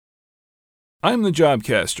I'm the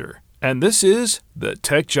Jobcaster, and this is the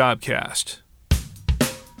Tech Jobcast.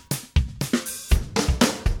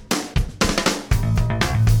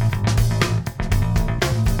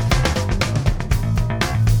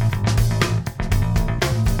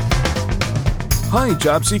 Hi,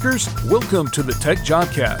 job seekers. Welcome to the Tech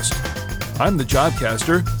Jobcast. I'm the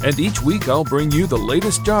Jobcaster, and each week I'll bring you the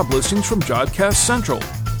latest job listings from Jobcast Central.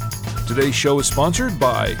 Today's show is sponsored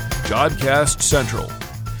by Jobcast Central.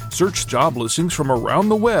 Search job listings from around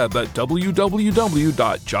the web at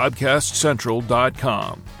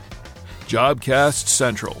www.jobcastcentral.com. Jobcast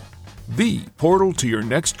Central, the portal to your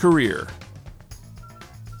next career.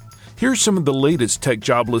 Here's some of the latest tech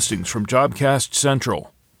job listings from Jobcast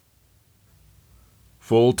Central.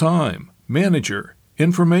 Full-time, Manager,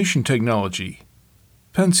 Information Technology,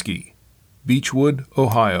 Penske, Beechwood,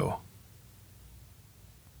 Ohio.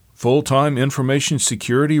 Full-time Information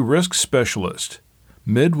Security Risk Specialist,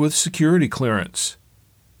 Mid with Security Clearance,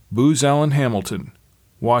 Booz Allen Hamilton,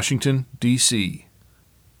 Washington, D.C.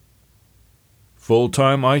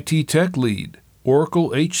 Full-time IT Tech Lead, Oracle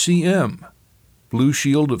HCM, Blue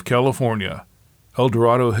Shield of California, El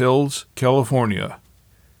Dorado Hills, California.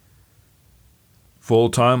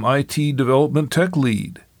 Full-time IT Development Tech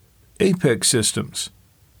Lead, Apex Systems,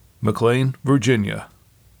 McLean, Virginia.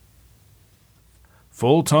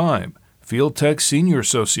 Full-time Field Tech Senior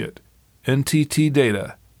Associate, NTT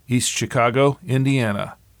Data, East Chicago,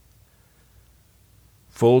 Indiana.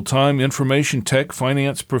 Full-time Information Tech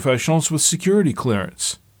Finance Professionals with Security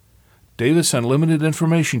Clearance, Davis Unlimited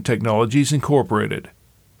Information Technologies Incorporated,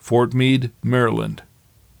 Fort Meade, Maryland.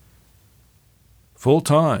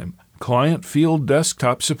 Full-time Client Field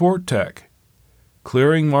Desktop Support Tech,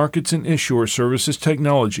 Clearing Markets and Issuer Services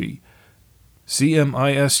Technology,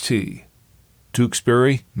 CMIST,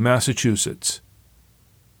 Tewksbury, Massachusetts.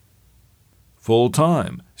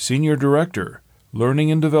 Full-time Senior Director,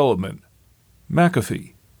 Learning and Development,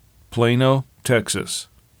 McAfee, Plano, Texas.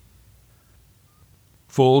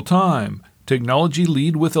 Full-time Technology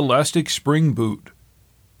Lead with Elastic Spring Boot,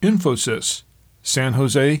 Infosys, San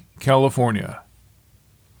Jose, California.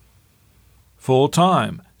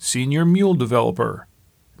 Full-time Senior Mule Developer,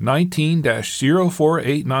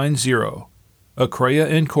 19-04890, Acrea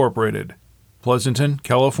Incorporated, Pleasanton,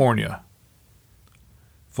 California.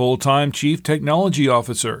 Full-time Chief Technology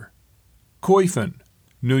Officer, Koifin,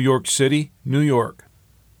 New York City, New York.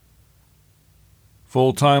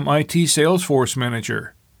 Full-time IT Salesforce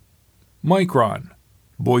Manager, Micron,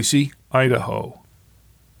 Boise, Idaho.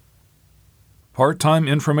 Part-time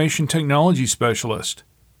Information Technology Specialist,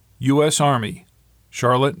 U.S. Army,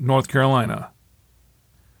 Charlotte, North Carolina.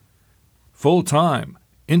 Full-time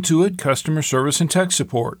Intuit Customer Service and Tech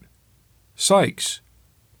Support, Sykes,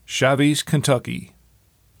 Chavez, Kentucky.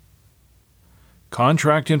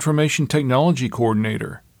 Contract Information Technology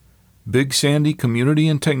Coordinator, Big Sandy Community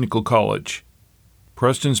and Technical College,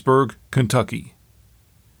 Prestonsburg, Kentucky.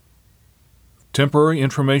 Temporary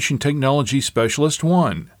Information Technology Specialist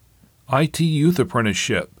 1, IT Youth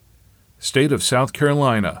Apprenticeship, State of South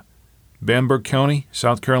Carolina, Bamberg County,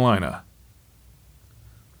 South Carolina.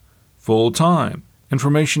 Full-time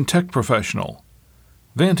Information Tech Professional,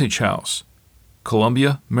 Vantage House,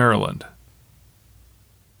 Columbia, Maryland.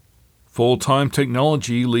 Full-time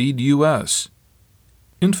Technology Lead U.S.,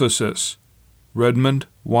 Infosys, Redmond,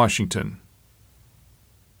 Washington.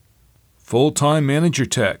 Full-time Manager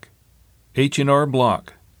Tech, H&R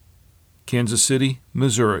Block, Kansas City,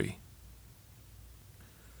 Missouri.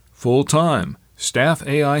 Full-time Staff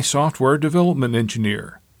AI Software Development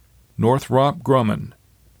Engineer, Northrop Grumman,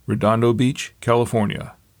 Redondo Beach,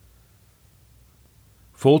 California.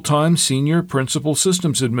 Full-time Senior Principal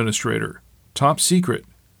Systems Administrator, Top Secret,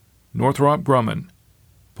 Northrop Grumman,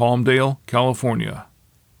 Palmdale, California.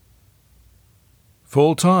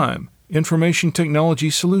 Full-time Information Technology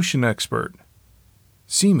Solution Expert,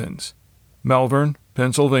 Siemens, Malvern,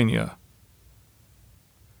 Pennsylvania.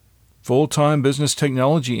 Full-time Business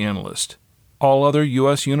Technology Analyst, all other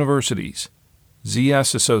U.S. universities,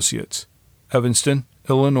 ZS Associates, Evanston,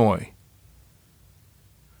 Illinois.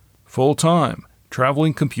 Full-time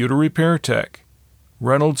Traveling Computer Repair Tech,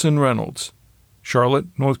 Reynolds & Reynolds, Charlotte,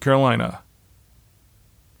 North Carolina.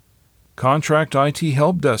 Contract IT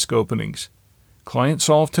Help Desk Openings,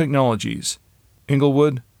 ClientSolve Technologies,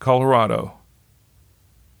 Englewood, Colorado.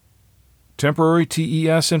 Temporary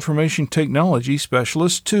TES Information Technology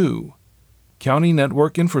Specialist 2, County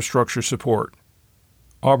Network Infrastructure Support,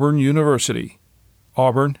 Auburn University,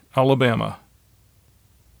 Auburn, Alabama.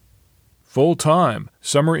 Full-time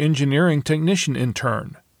Summer Engineering Technician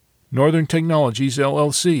Intern, Northern Technologies,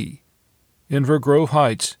 LLC, Inver Grove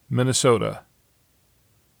Heights, Minnesota.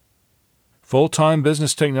 Full-time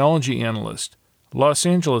Business Technology Analyst, Los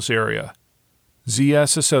Angeles area.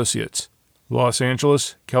 ZS Associates, Los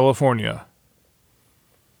Angeles, California.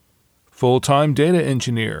 Full-time Data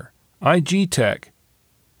Engineer, IG Tech,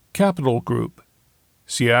 Capital Group,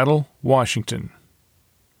 Seattle, Washington.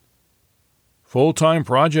 Full-time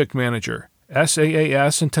Project Manager,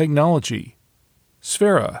 SaaS and Technology,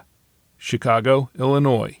 Sphera, Chicago,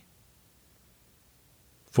 Illinois.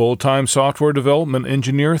 Full-time Software Development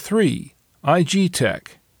Engineer 3, IG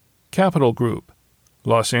Tech, Capital Group,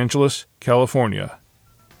 Los Angeles, California.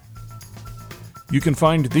 You can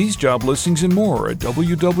find these job listings and more at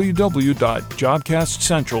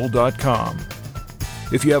www.jobcastcentral.com.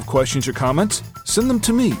 If you have questions or comments, send them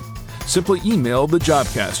to me. Simply email the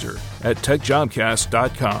Jobcaster at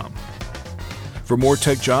techjobcast.com. For more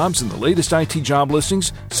tech jobs and the latest IT job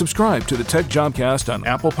listings, subscribe to the Tech Jobcast on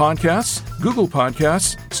Apple Podcasts, Google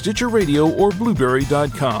Podcasts, Stitcher Radio, or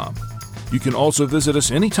Blueberry.com. You can also visit us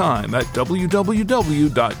anytime at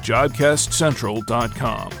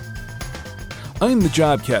www.jobcastcentral.com. I'm the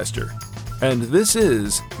Jobcaster, and this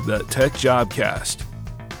is the Tech Jobcast.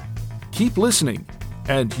 Keep listening,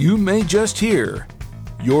 and you may just hear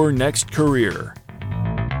your next career.